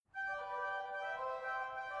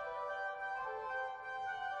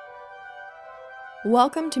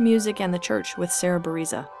Welcome to Music and the Church with Sarah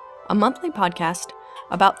Bariza, a monthly podcast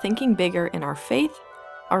about thinking bigger in our faith,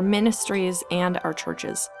 our ministries, and our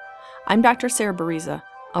churches. I'm Dr. Sarah Bariza,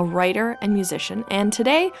 a writer and musician, and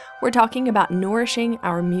today we're talking about nourishing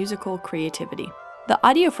our musical creativity. The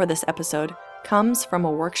audio for this episode comes from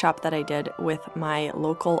a workshop that I did with my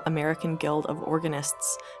local American Guild of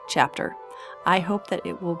Organists chapter. I hope that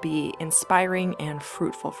it will be inspiring and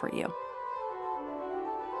fruitful for you.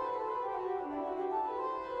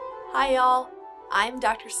 Hi y'all, I'm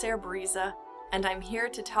Dr. Sarah Bariza, and I'm here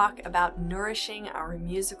to talk about nourishing our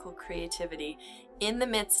musical creativity in the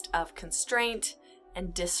midst of constraint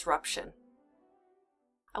and disruption.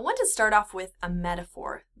 I want to start off with a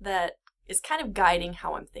metaphor that is kind of guiding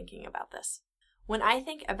how I'm thinking about this. When I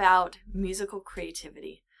think about musical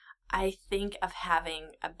creativity, I think of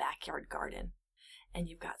having a backyard garden, and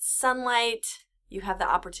you've got sunlight, you have the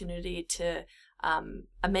opportunity to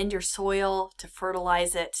amend your soil, to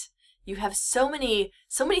fertilize it. You have so many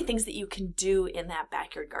things that you can do in that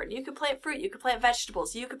backyard garden. You could plant fruit, you could plant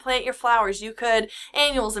vegetables, you could plant your flowers, you could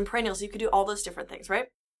annuals and perennials, you could do all those different things, right?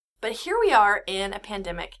 But here we are in a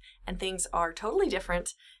pandemic and things are totally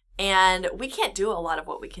different and we can't do a lot of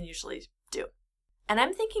what we can usually do. And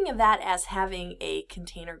I'm thinking of that as having a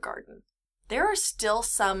container garden. There are still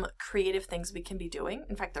some creative things we can be doing.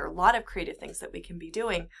 In fact, there are a lot of creative things that we can be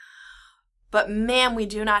doing. But man, we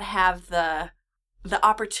do not have the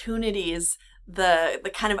opportunities, the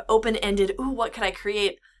kind of open-ended, what could I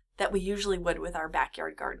create, that we usually would with our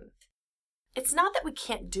backyard garden. It's not that we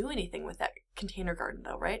can't do anything with that container garden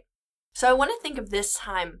though, right? So I want to think of this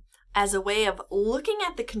time as a way of looking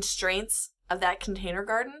at the constraints of that container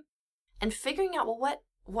garden and figuring out,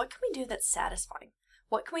 what can we do that's satisfying?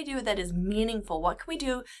 What can we do that is meaningful? What can we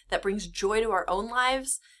do that brings joy to our own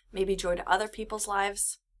lives, maybe joy to other people's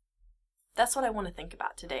lives? That's what I want to think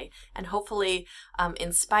about today, and hopefully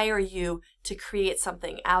inspire you to create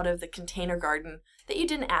something out of the container garden that you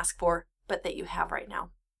didn't ask for, but that you have right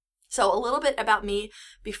now. So a little bit about me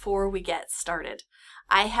before we get started.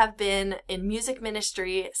 I have been in music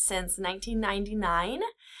ministry since 1999,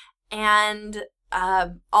 and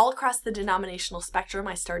all across the denominational spectrum.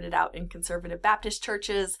 I started out in conservative Baptist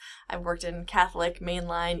churches. I've worked in Catholic,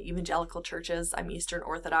 mainline, evangelical churches. I'm Eastern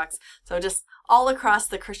Orthodox. So just all across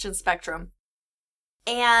the Christian spectrum.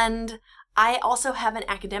 And I also have an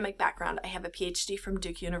academic background. I have a PhD from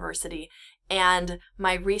Duke University, and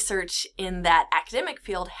my research in that academic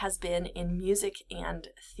field has been in music and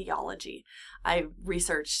theology. I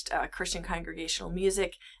researched Christian congregational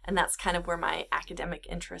music, and that's kind of where my academic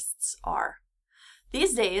interests are.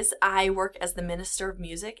 These days, I work as the minister of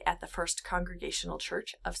music at the First Congregational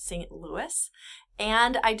Church of St. Louis,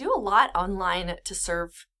 and I do a lot online to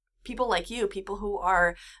serve people like you, people who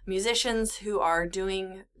are musicians, who are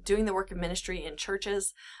doing the work of ministry in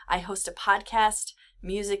churches. I host a podcast,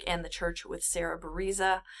 Music and the Church with Sarah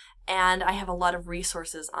Bariza, and I have a lot of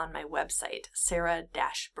resources on my website,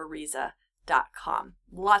 sarah-bariza.com.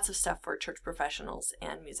 Lots of stuff for church professionals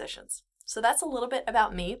and musicians. So that's a little bit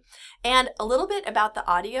about me and a little bit about the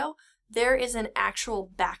audio. There is an actual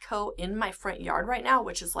backhoe in my front yard right now,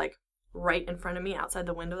 which is like right in front of me outside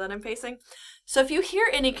the window that I'm facing. So if you hear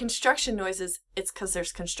any construction noises, it's because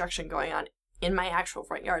there's construction going on in my actual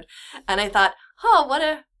front yard. And I thought, what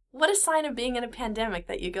a sign of being in a pandemic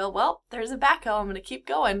that you go, well, there's a backhoe, I'm going to keep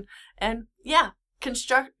going. And yeah,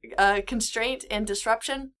 constraint and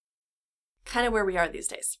disruption, kind of where we are these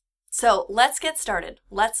days. So let's get started.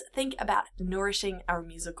 Let's think about nourishing our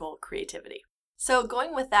musical creativity. So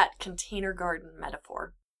going with that container garden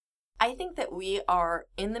metaphor, I think that we are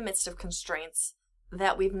in the midst of constraints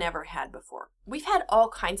that we've never had before. We've had all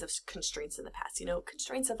kinds of constraints in the past,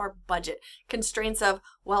 constraints of our budget, constraints of,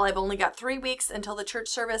 I've only got 3 weeks until the church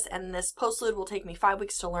service and this postlude will take me 5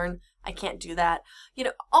 weeks to learn. I can't do that.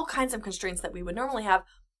 All kinds of constraints that we would normally have.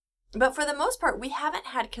 But for the most part, we haven't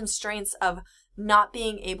had constraints of not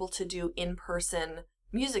being able to do in-person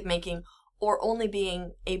music making or only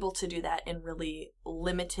being able to do that in really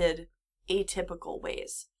limited, atypical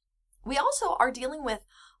ways. We also are dealing with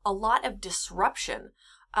a lot of disruption.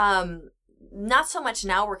 Not so much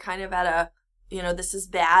now. We're kind of at a, this is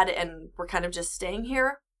bad and we're kind of just staying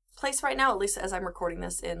here place right now, at least as I'm recording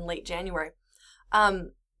this in late January.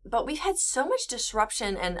 But we've had so much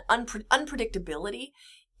disruption and unpredictability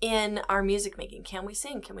in our music making. Can we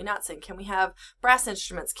sing? Can we not sing? Can we have brass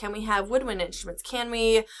instruments? Can we have woodwind instruments?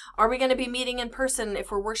 Are we going to be meeting in person if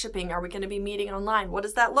we're worshiping? Are we going to be meeting online? What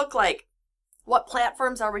does that look like? What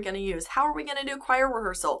platforms are we going to use? How are we going to do choir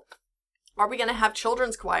rehearsal? Are we going to have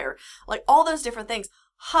children's choir? Like all those different things.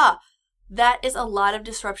 That is a lot of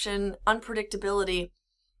disruption, unpredictability.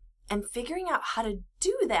 And figuring out how to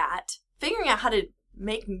do that, figuring out how to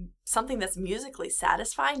make something that's musically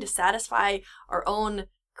satisfying, to satisfy our own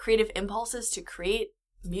creative impulses to create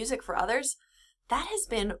music for others, that has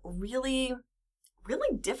been really,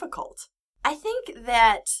 really difficult. I think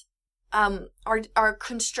that our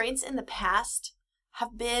constraints in the past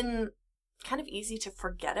have been kind of easy to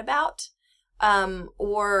forget about,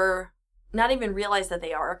 or not even realize that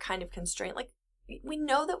they are a kind of constraint. Like, we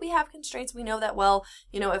know that we have constraints. We know that, well,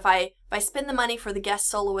 if I spend the money for the guest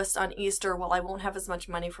soloist on Easter, well, I won't have as much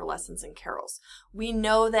money for lessons and carols. We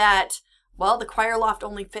know that, well, the choir loft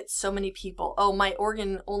only fits so many people. Oh, my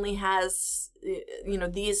organ only has,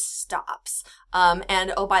 these stops.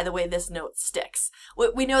 And, oh, by the way, this note sticks.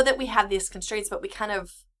 We know that we have these constraints, but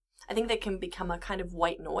I think they can become a kind of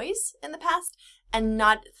white noise in the past and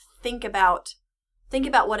not think about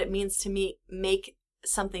what it means to make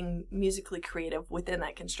something musically creative within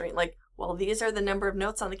that constraint. Like, well, these are the number of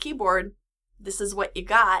notes on the keyboard. This is what you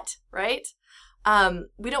got, right?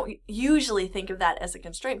 We don't usually think of that as a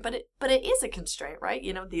constraint, but it is a constraint, right?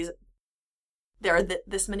 There are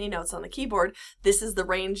this many notes on the keyboard. This is the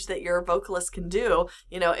range that your vocalist can do.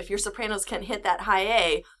 If your sopranos can't hit that high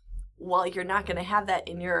A, well, you're not going to have that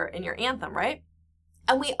in your anthem, right?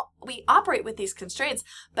 And we operate with these constraints,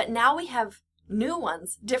 but now we have new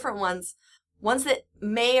ones, different ones that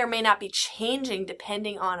may or may not be changing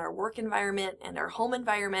depending on our work environment and our home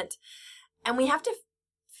environment. And we have to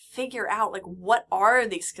figure out, like, what are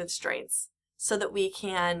these constraints so that we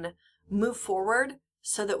can move forward,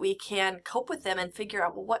 so that we can cope with them and figure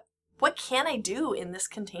out, well, what can I do in this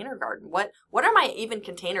container garden? What are my even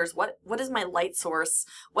containers? What is my light source?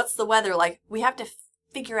 What's the weather like? We have to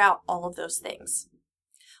figure out all of those things.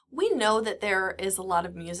 We know that there is a lot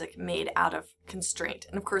of music made out of constraint.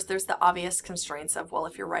 And of course, there's the obvious constraints of, well,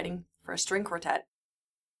 if you're writing for a string quartet,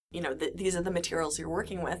 these are the materials you're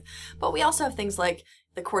working with. But we also have things like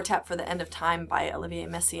the Quartet for the End of Time by Olivier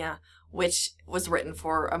Messiaen, which was written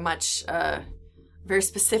for a much, very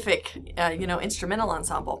specific, instrumental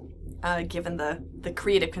ensemble, given the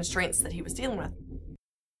creative constraints that he was dealing with.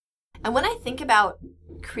 And when I think about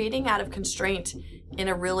creating out of constraint in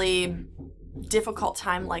a really difficult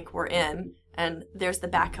time like we're in, and there's the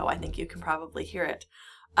backhoe, I think you can probably hear it.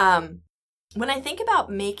 When I think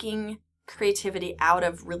about making creativity out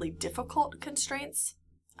of really difficult constraints,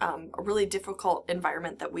 a really difficult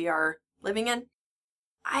environment that we are living in,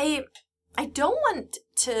 I don't want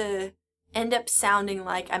to end up sounding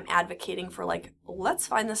like I'm advocating for, like, let's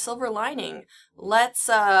find the silver lining. Let's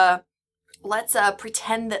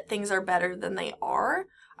pretend that things are better than they are.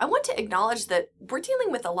 I want to acknowledge that we're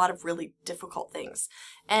dealing with a lot of really difficult things.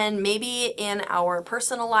 And maybe in our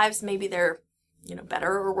personal lives, maybe they're,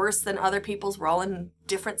 better or worse than other people's. We're all in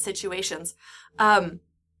different situations.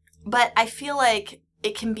 But I feel like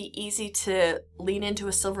it can be easy to lean into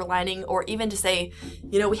a silver lining, or even to say,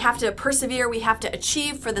 we have to persevere, we have to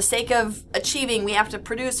achieve for the sake of achieving, we have to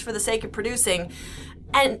produce for the sake of producing.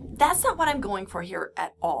 And that's not what I'm going for here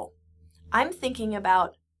at all. I'm thinking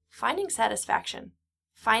about finding satisfaction,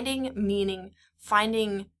 finding meaning,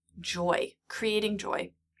 finding joy, creating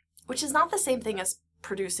joy, which is not the same thing as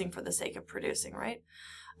producing for the sake of producing, right?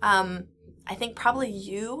 I think probably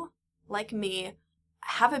you, like me,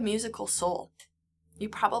 have a musical soul. You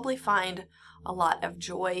probably find a lot of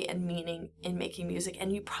joy and meaning in making music,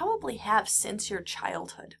 and you probably have since your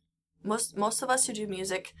childhood. Most of us who do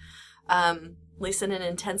music, at least in an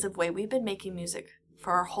intensive way, we've been making music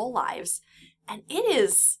for our whole lives, and it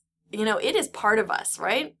is part of us,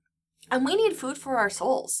 right? And we need food for our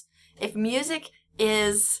souls. If music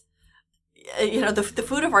is, the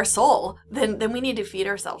food of our soul, then we need to feed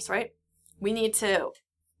ourselves, right? We need to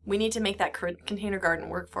make that container garden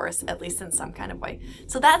work for us, at least in some kind of way.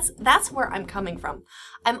 So that's where I'm coming from.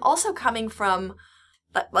 I'm also coming from,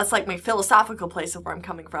 that's like my philosophical place of where I'm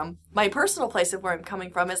coming from. My personal place of where I'm coming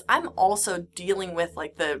from is I'm also dealing with,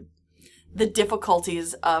 like, the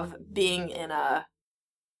difficulties of being in a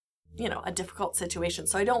difficult situation.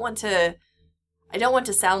 So I don't want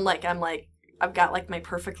to sound like I've got, like, my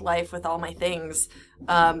perfect life with all my things,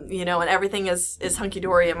 and everything is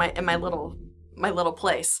hunky-dory in my little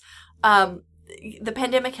place. The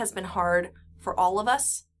pandemic has been hard for all of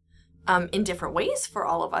us, in different ways for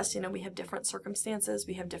all of us. We have different circumstances.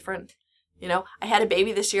 We have different, I had a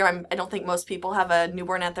baby this year. I don't think most people have a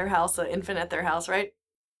newborn at their house, an infant at their house, right?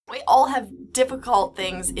 We all have difficult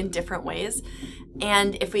things in different ways.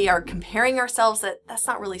 And if we are comparing ourselves, that's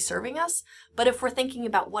not really serving us. But if we're thinking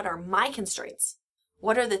about what are my constraints,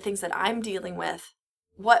 what are the things that I'm dealing with,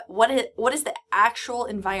 what is the actual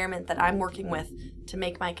environment that I'm working with to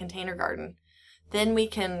make my container garden, then we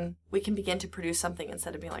can begin to produce something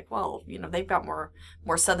instead of being like, well, they've got more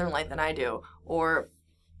Southern light than I do, or,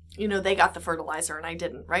 they got the fertilizer and I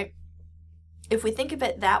didn't, right? If we think of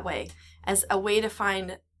it that way, as a way to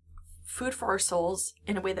find food for our souls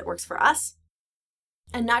in a way that works for us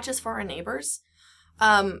and not just for our neighbors,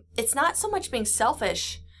 it's not so much being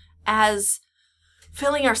selfish as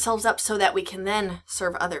filling ourselves up so that we can then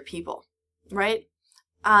serve other people, right?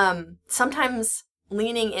 Sometimes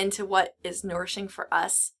leaning into what is nourishing for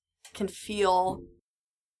us can feel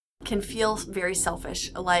very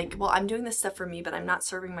selfish. Like, well, I'm doing this stuff for me, but I'm not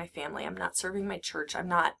serving my family. I'm not serving my church. I'm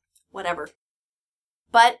not whatever.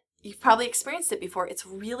 But you've probably experienced it before. It's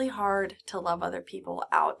really hard to love other people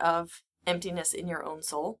out of emptiness in your own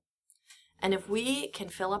soul. And if we can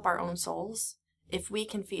fill up our own souls, if we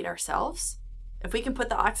can feed ourselves, if we can put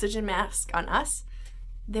the oxygen mask on us,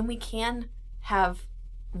 then we can have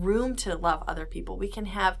room to love other people. We can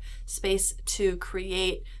have space to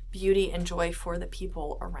create beauty and joy for the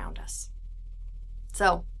people around us.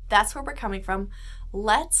 So that's where we're coming from.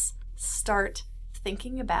 Let's start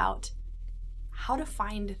thinking about how to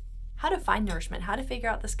find nourishment, how to figure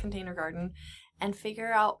out this container garden and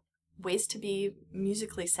figure out ways to be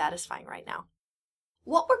musically satisfying right now.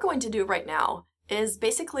 What we're going to do right now is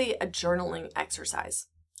basically a journaling exercise.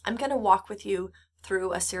 I'm going to walk with you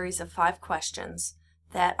through a series of 5 questions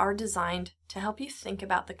that are designed to help you think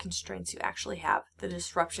about the constraints you actually have, the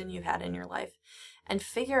disruption you had in your life, and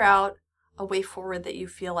figure out a way forward that you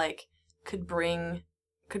feel like could bring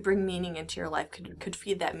meaning into your life, could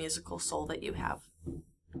feed that musical soul that you have.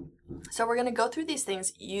 So we're going to go through these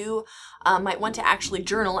things. You might want to actually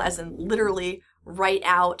journal, as in literally write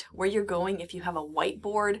out where you're going. If you have a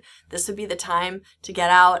whiteboard, this would be the time to get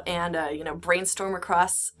out and brainstorm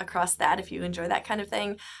across that if you enjoy that kind of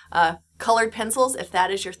thing. Colored pencils, if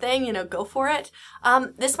that is your thing, go for it.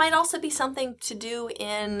 This might also be something to do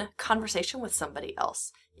in conversation with somebody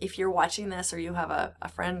else. If you're watching this or you have a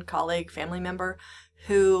friend, colleague, family member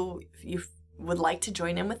who you would like to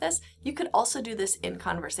join in with this, you could also do this in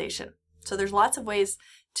conversation. So there's lots of ways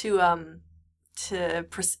to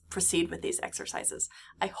proceed with these exercises.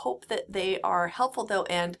 I hope that they are helpful though,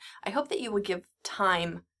 and I hope that you will give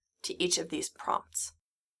time to each of these prompts.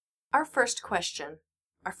 Our first question,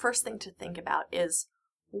 our first thing to think about is,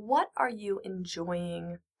 what are you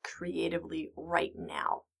enjoying creatively right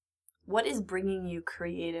now? What is bringing you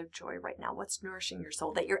creative joy right now? What's nourishing your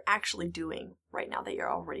soul that you're actually doing right now, that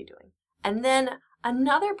you're already doing? And then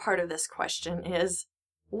another part of this question is,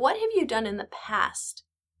 what have you done in the past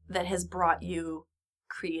that has brought you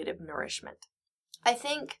creative nourishment? I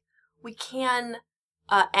think we can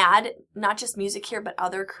add not just music here, but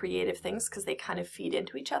other creative things because they kind of feed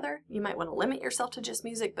into each other. You might want to limit yourself to just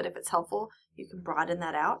music, but if it's helpful, you can broaden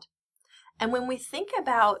that out. And when we think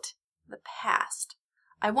about the past,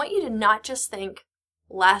 I want you to not just think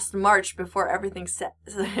last March before everything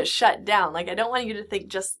shut down. Like, I don't want you to think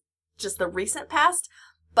just the recent past,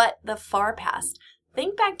 but the far past.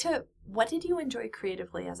 Think back to, what did you enjoy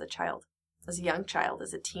creatively as a child, as a young child,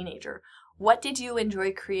 as a teenager? What did you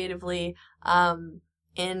enjoy creatively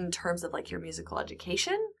in terms of like your musical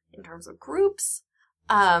education, in terms of groups,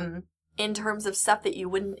 in terms of stuff that you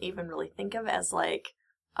wouldn't even really think of as like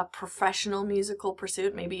a professional musical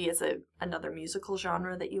pursuit? Maybe it's another musical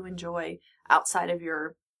genre that you enjoy outside of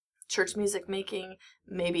your church music making.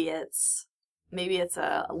 Maybe it's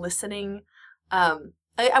a listening. I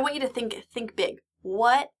want you to think big.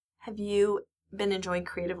 What have you been enjoying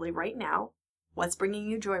creatively right now? What's bringing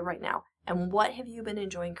you joy right now? And what have you been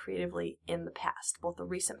enjoying creatively in the past, both the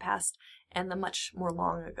recent past and the much more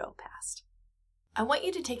long ago past? I want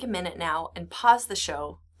you to take a minute now and pause the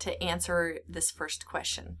show to answer this first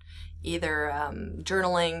question. Either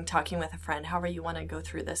journaling, talking with a friend, however you want to go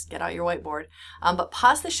through this, get out your whiteboard. But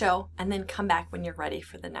pause the show and then come back when you're ready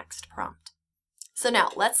for the next prompt. So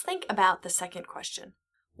now let's think about the second question.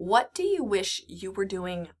 What do you wish you were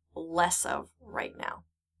doing less of right now?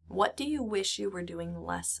 What do you wish you were doing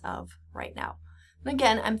less of right now? And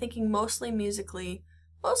again, I'm thinking mostly musically,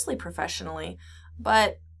 mostly professionally,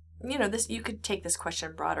 but you could take this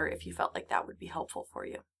question broader if you felt like that would be helpful for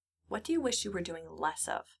you. What do you wish you were doing less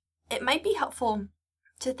of? It might be helpful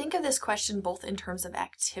to think of this question both in terms of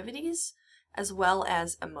activities as well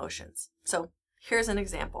as emotions. So here's an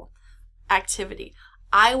example. Activity.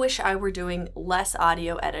 I wish I were doing less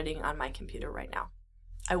audio editing on my computer right now.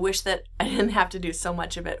 I wish that I didn't have to do so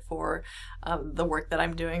much of it for the work that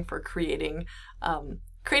I'm doing for creating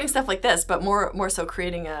stuff like this, but more so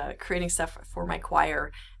creating stuff for my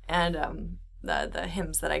choir and the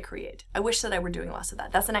hymns that I create. I wish that I were doing less of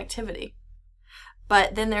that. That's an activity.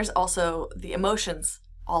 But then there's also the emotions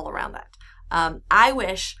all around that. I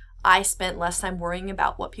wish I spent less time worrying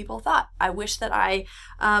about what people thought. I wish that I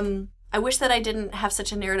didn't have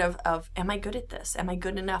such a narrative of, am I good at this? Am I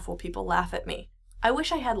good enough? Will people laugh at me? I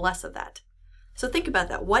wish I had less of that. So think about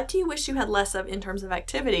that. What do you wish you had less of in terms of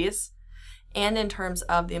activities and in terms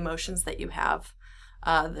of the emotions that you have,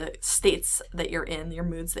 the states that you're in, your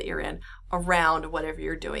moods that you're in around whatever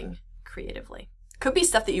you're doing creatively? Could be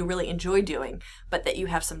stuff that you really enjoy doing, but that you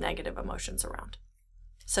have some negative emotions around.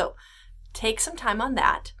 So take some time on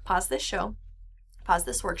that. Pause this show, pause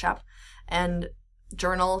this workshop, and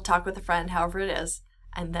journal, talk with a friend, however it is,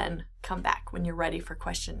 and then come back when you're ready for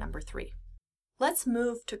question number 3. Let's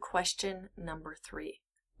move to question number 3,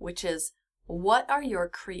 which is, what are your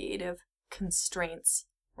creative constraints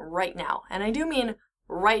right now? And I do mean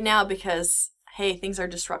right now because, hey, things are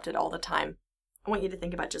disrupted all the time. I want you to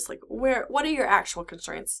think about just like, what are your actual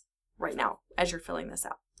constraints right now as you're filling this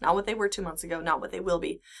out? Not what they were 2 months ago, not what they will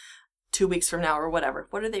be 2 weeks from now or whatever.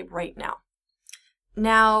 What are they right now?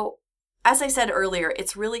 Now, as I said earlier,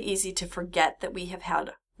 it's really easy to forget that we have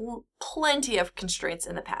had plenty of constraints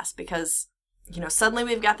in the past because, suddenly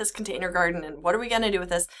we've got this container garden and what are we going to do with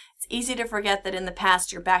this? It's easy to forget that in the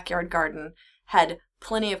past, your backyard garden had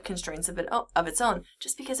plenty of constraints of its own.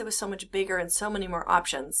 Just because it was so much bigger and so many more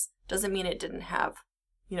options doesn't mean it didn't have,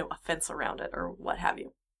 a fence around it or what have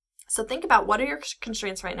you. So think about, what are your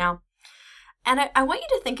constraints right now? And I want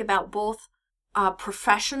you to think about both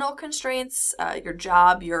professional constraints, your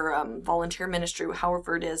job, your volunteer ministry,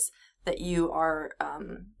 however it is that you are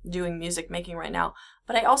doing music making right now.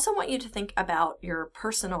 But I also want you to think about your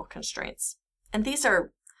personal constraints. And these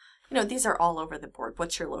are all over the board.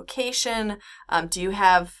 What's your location? Do you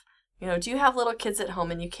have little kids at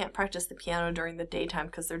home and you can't practice the piano during the daytime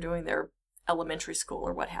because they're doing their elementary school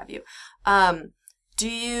or what have you?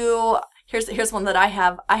 Here's one that I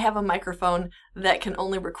have. I have a microphone that can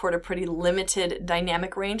only record a pretty limited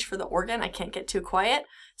dynamic range for the organ. I can't get too quiet.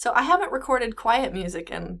 So I haven't recorded quiet music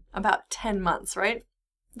in about 10 months, right?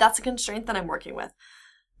 That's a constraint that I'm working with.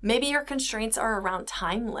 Maybe your constraints are around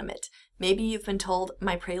time limit. Maybe you've been told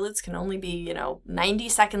my preludes can only be, 90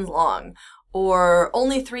 seconds long, or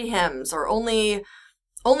only 3 hymns, or only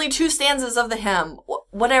 2 stanzas of the hymn,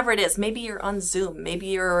 whatever it is. Maybe you're on Zoom. Maybe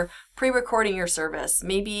you're pre-recording your service.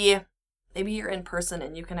 Maybe you're in person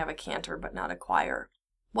and you can have a cantor but not a choir.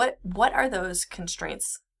 What are those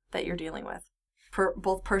constraints that you're dealing with,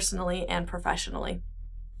 both personally and professionally?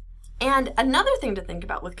 And another thing to think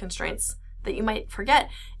about with constraints that you might forget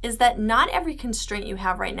is that not every constraint you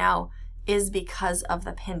have right now is because of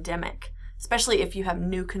the pandemic, especially if you have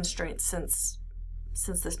new constraints since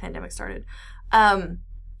this pandemic started.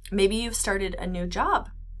 Maybe you've started a new job.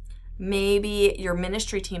 Maybe your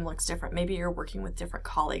ministry team looks different. Maybe you're working with different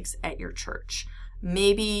colleagues at your church.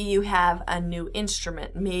 Maybe you have a new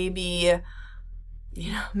instrument. Maybe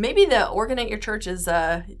the organ at your church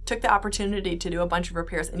took the opportunity to do a bunch of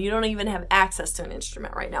repairs and you don't even have access to an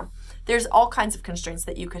instrument right now. There's all kinds of constraints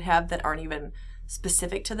that you could have that aren't even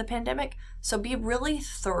specific to the pandemic. So be really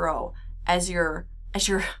thorough as you're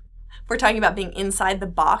we're talking about being inside the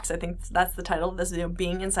box. I think that's the title of this video,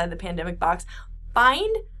 being inside the pandemic box.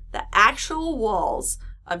 Find the actual walls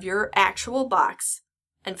of your actual box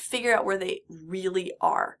and figure out where they really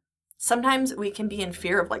are. Sometimes we can be in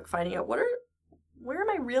fear of finding out where am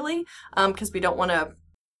I really? Because we don't want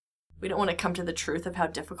to come to the truth of how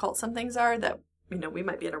difficult some things are, that we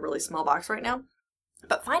might be in a really small box right now.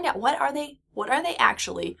 But find out, what are they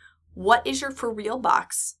actually? What is your for real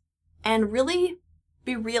box? And really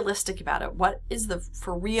be realistic about it. What is the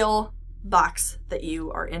for real box that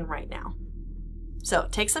you are in right now? So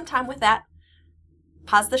take some time with that,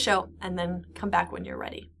 pause the show, and then come back when you're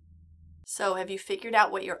ready. So have you figured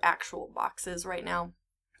out what your actual box is right now?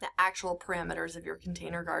 The actual parameters of your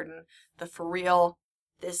container garden, the for real,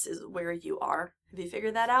 this is where you are. Have you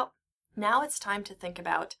figured that out? Now it's time to think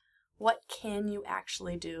about, what can you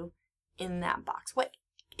actually do in that box? What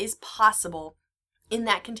is possible in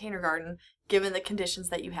that container garden given the conditions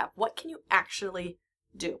that you have? What can you actually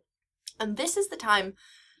do? And this is the time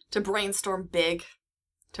to brainstorm big,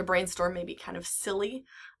 to brainstorm maybe kind of silly.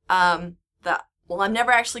 I'm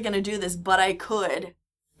never actually going to do this, but I could.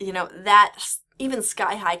 That even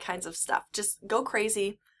sky high kinds of stuff. Just go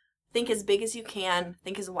crazy. Think as big as you can.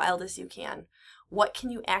 Think as wild as you can. What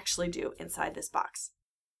can you actually do inside this box?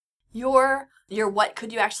 Your what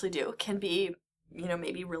could you actually do can be,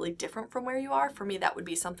 maybe really different from where you are. For me, that would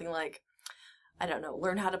be something like, I don't know,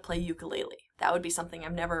 learn how to play ukulele. That would be something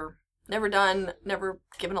I've never done, never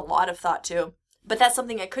given a lot of thought to. But that's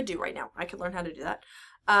something I could do right now. I could learn how to do that.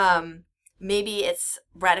 Maybe it's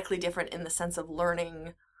radically different in the sense of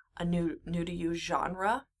learning a new to you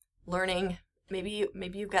genre. learning. Maybe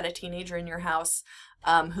you've got a teenager in your house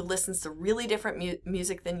who listens to really different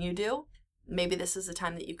music than you do. Maybe this is a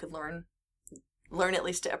time that you could learn at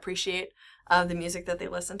least to appreciate the music that they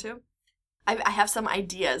listen to. I have some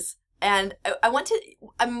ideas, and I want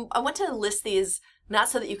to list these not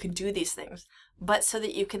so that you can do these things, but so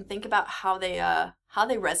that you can think about how they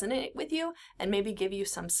resonate with you and maybe give you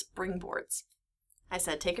some springboards. I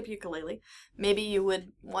said take up ukulele. Maybe you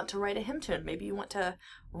would want to write a hymn tune. Maybe you want to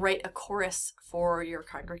write a chorus for your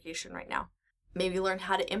congregation right now. Maybe learn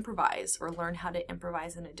how to improvise or learn how to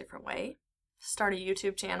improvise in a different way. Start a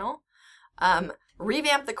YouTube channel.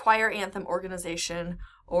 Revamp the choir anthem organization,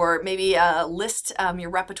 or maybe list your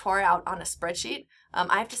repertoire out on a spreadsheet.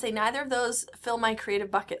 I have to say neither of those fill my creative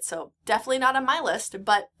bucket, so definitely not on my list,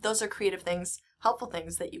 but those are creative things, helpful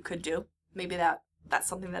things that you could do. Maybe that's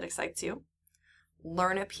something that excites you.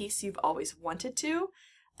 Learn a piece you've always wanted to,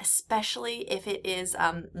 especially if it is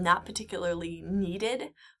not particularly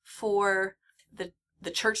needed for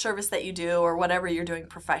the church service that you do or whatever you're doing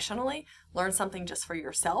professionally. Learn something just for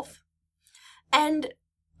yourself. And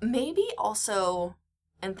maybe also,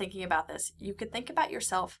 in thinking about this, you could think about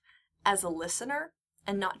yourself as a listener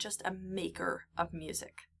and not just a maker of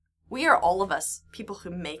music. We are all of us people who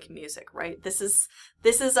make music, right? This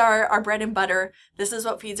is our bread and butter. This is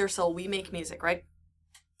what feeds our soul. We make music, right?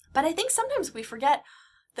 But I think sometimes we forget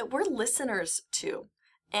that we're listeners too.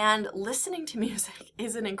 And listening to music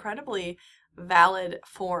is an incredibly valid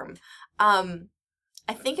form.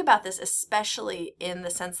 I think about this especially in the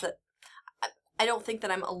sense that I don't think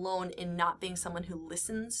that I'm alone in not being someone who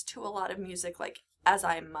listens to a lot of music. Like as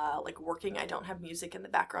I'm working, I don't have music in the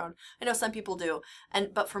background. I know some people do,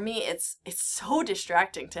 but for me, it's so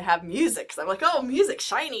distracting to have music because I'm like, oh, music,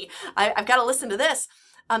 shiny. I've got to listen to this,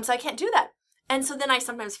 so I can't do that. And so then I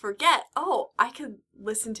sometimes forget, oh, I could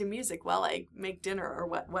listen to music while I make dinner or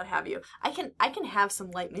what have you. I can have some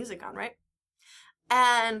light music on, right?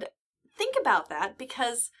 And think about that,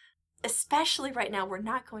 because especially right now, we're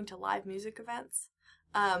not going to live music events.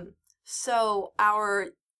 So our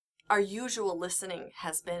usual listening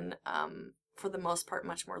has been, for the most part,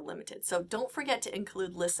 much more limited. So don't forget to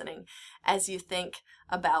include listening as you think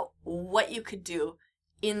about what you could do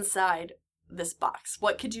inside this box.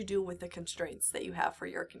 What could you do with the constraints that you have for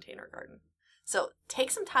your container garden? So take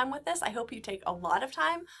some time with this. I hope you take a lot of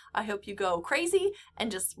time. I hope you go crazy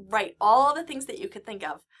and just write all the things that you could think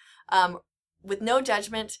of. With no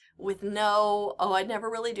judgment, with no, oh, I'd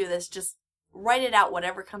never really do this. Just write it out,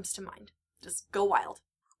 whatever comes to mind. Just go wild.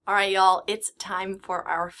 All right, y'all, it's time for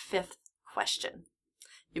our fifth question.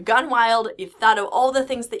 You've gone wild. You've thought of all the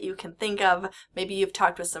things that you can think of. Maybe you've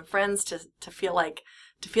talked with some friends to feel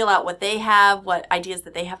out what they have, what ideas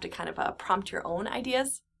that they have to kind of prompt your own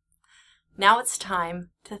ideas. Now it's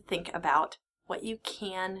time to think about what you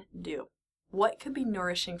can do. What could be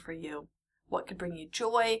nourishing for you? What could bring you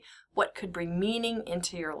joy? What could bring meaning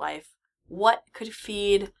into your life? What could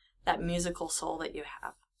feed that musical soul that you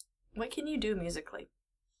have? What can you do musically?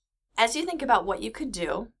 As you think about what you could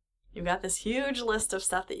do, you've got this huge list of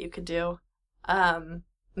stuff that you could do.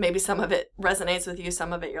 Maybe some of it resonates with you.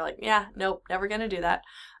 Some of it you're like, yeah, nope, never going to do that.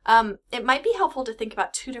 It might be helpful to think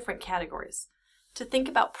about two different categories. To think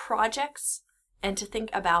about projects and to think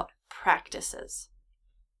about practices.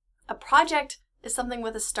 A project is something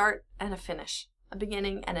with a start and a finish, a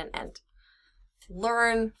beginning and an end.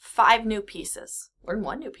 Learn 5 new pieces. Learn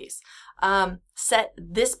 1 new piece. Set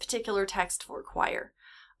this particular text for choir.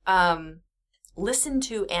 Listen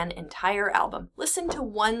to an entire album. Listen to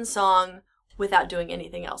one song without doing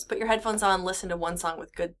anything else. Put your headphones on, listen to one song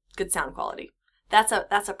with good sound quality. That's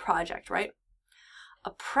a project, right? A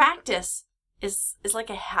practice is like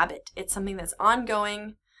a habit. It's something that's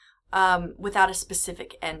ongoing, without a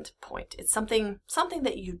specific end point. It's something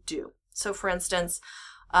that you do. So for instance,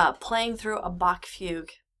 playing through a Bach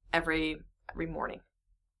fugue every morning.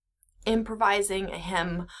 Improvising a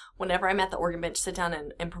hymn. Whenever I'm at the organ bench, sit down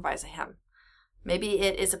and improvise a hymn. Maybe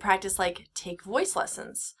it is a practice like take voice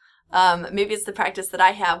lessons. Maybe it's the practice that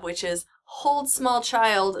I have, which is hold small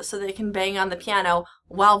child so they can bang on the piano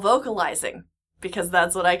while vocalizing, because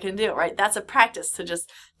that's what I can do, right? That's a practice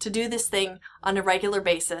to do this thing on a regular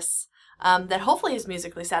basis, that hopefully is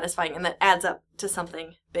musically satisfying and that adds up to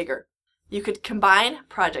something bigger. You could combine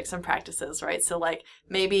projects and practices, right? So like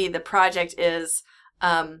maybe the project is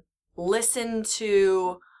listen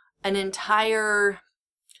to an entire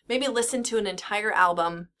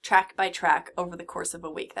album track by track over the course of a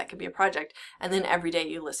week. That could be a project. And then every day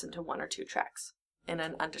you listen to 1 or 2 tracks in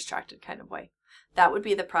an undistracted kind of way. That would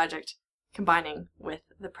be the project combining with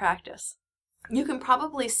the practice. You can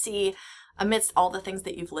probably see amidst all the things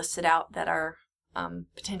that you've listed out that are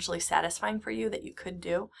potentially satisfying for you that you could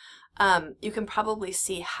do. You can probably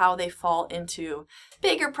see how they fall into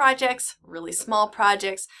bigger projects, really small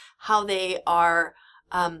projects, how they are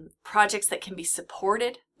projects that can be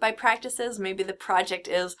supported by practices. Maybe the project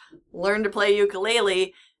is learn to play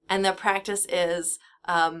ukulele, and the practice is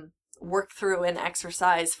work through an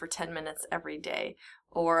exercise for 10 minutes every day.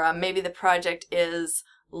 Or maybe the project is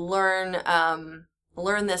learn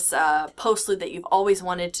this postlude that you've always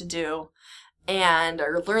wanted to do,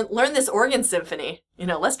 or learn this organ symphony.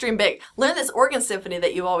 Let's dream big. Learn this organ symphony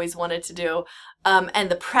that you always wanted to do, and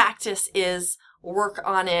the practice is work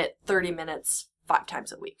on it 30 minutes 5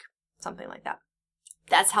 times a week, something like that.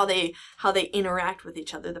 That's how they interact with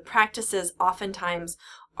each other. The practices oftentimes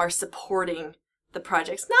are supporting the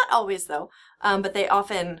projects, not always though, but they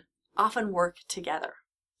often work together.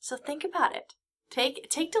 So think about it.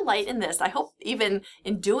 Take delight in this. I hope even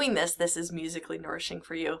in doing this is musically nourishing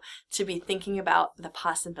for you to be thinking about the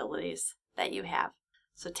possibilities that you have.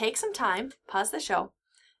 So take some time, pause the show,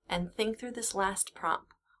 and think through this last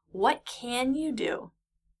prompt. What can you do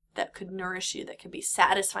that could nourish you, that could be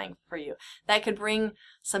satisfying for you, that could bring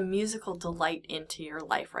some musical delight into your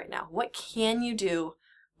life right now? What can you do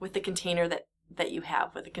with the container that you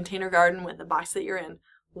have, with the container garden, with the box that you're in?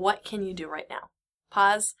 What can you do right now?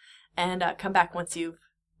 Pause and come back once you've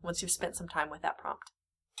spent some time with that prompt.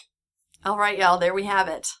 All right, y'all, there we have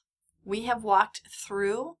it. We have walked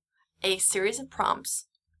through a series of prompts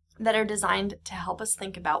that are designed to help us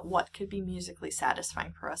think about what could be musically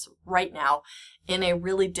satisfying for us right now in a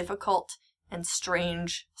really difficult and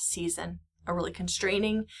strange season, a really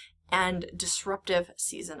constraining and disruptive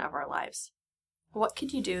season of our lives. What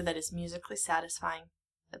could you do that is musically satisfying,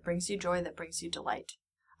 that brings you joy, that brings you delight?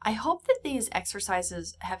 I hope that these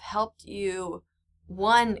exercises have helped you,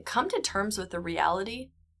 one, come to terms with the reality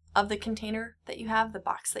of the container that you have, the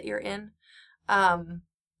box that you're in,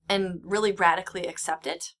 and really radically accept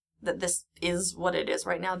it, that this is what it is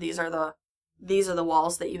right now. These are the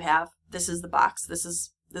walls that you have. This is the box. This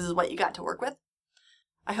is what you got to work with.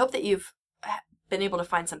 I hope that you've been able to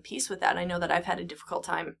find some peace with that. I know that I've had a difficult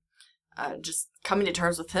time just coming to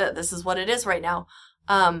terms with it. This is what it is right now.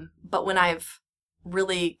 But when I've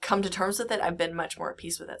really come to terms with it, I've been much more at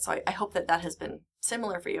peace with it. So I hope that has been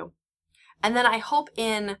similar for you. And then I hope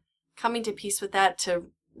in coming to peace with that,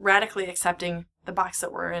 to radically accepting the box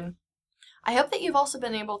that we're in, I hope that you've also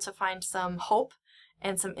been able to find some hope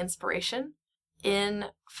and some inspiration in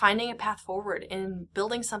finding a path forward, in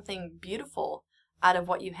building something beautiful out of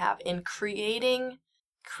what you have, in creating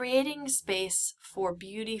space for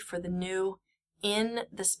beauty, for the new in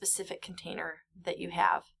the specific container that you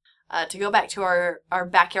have. To go back to our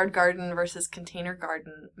backyard garden versus container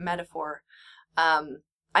garden metaphor,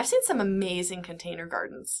 I've seen some amazing container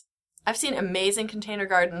gardens. I've seen amazing container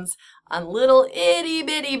gardens on little itty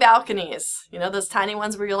bitty balconies. Those tiny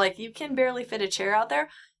ones where you're like, you can barely fit a chair out there.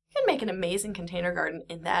 You can make an amazing container garden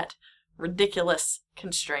in that ridiculous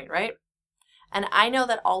constraint, right? And I know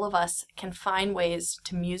that all of us can find ways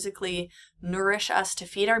to musically nourish us, to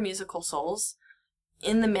feed our musical souls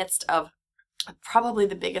in the midst of probably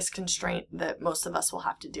the biggest constraint that most of us will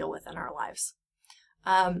have to deal with in our lives.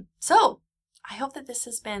 So I hope that this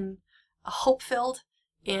has been a hope-filled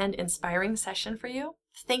and inspiring session for you.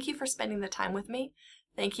 Thank you for spending the time with me.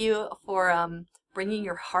 Thank you for bringing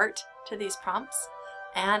your heart to these prompts,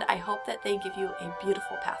 and I hope that they give you a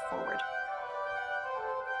beautiful path forward.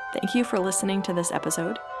 Thank you for listening to this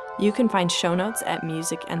episode. You can find show notes at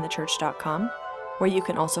musicandthechurch.com, where you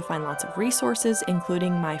can also find lots of resources,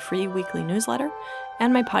 including my free weekly newsletter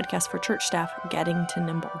and my podcast for church staff, Getting to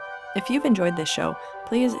Nimble. If you've enjoyed this show,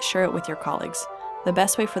 please share it with your colleagues. The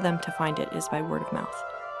best way for them to find it is by word of mouth.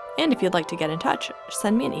 And if you'd like to get in touch,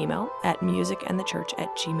 send me an email at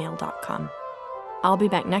musicandthechurch@gmail.com. I'll be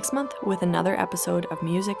back next month with another episode of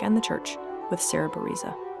Music and the Church with Sarah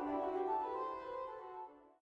Bariza.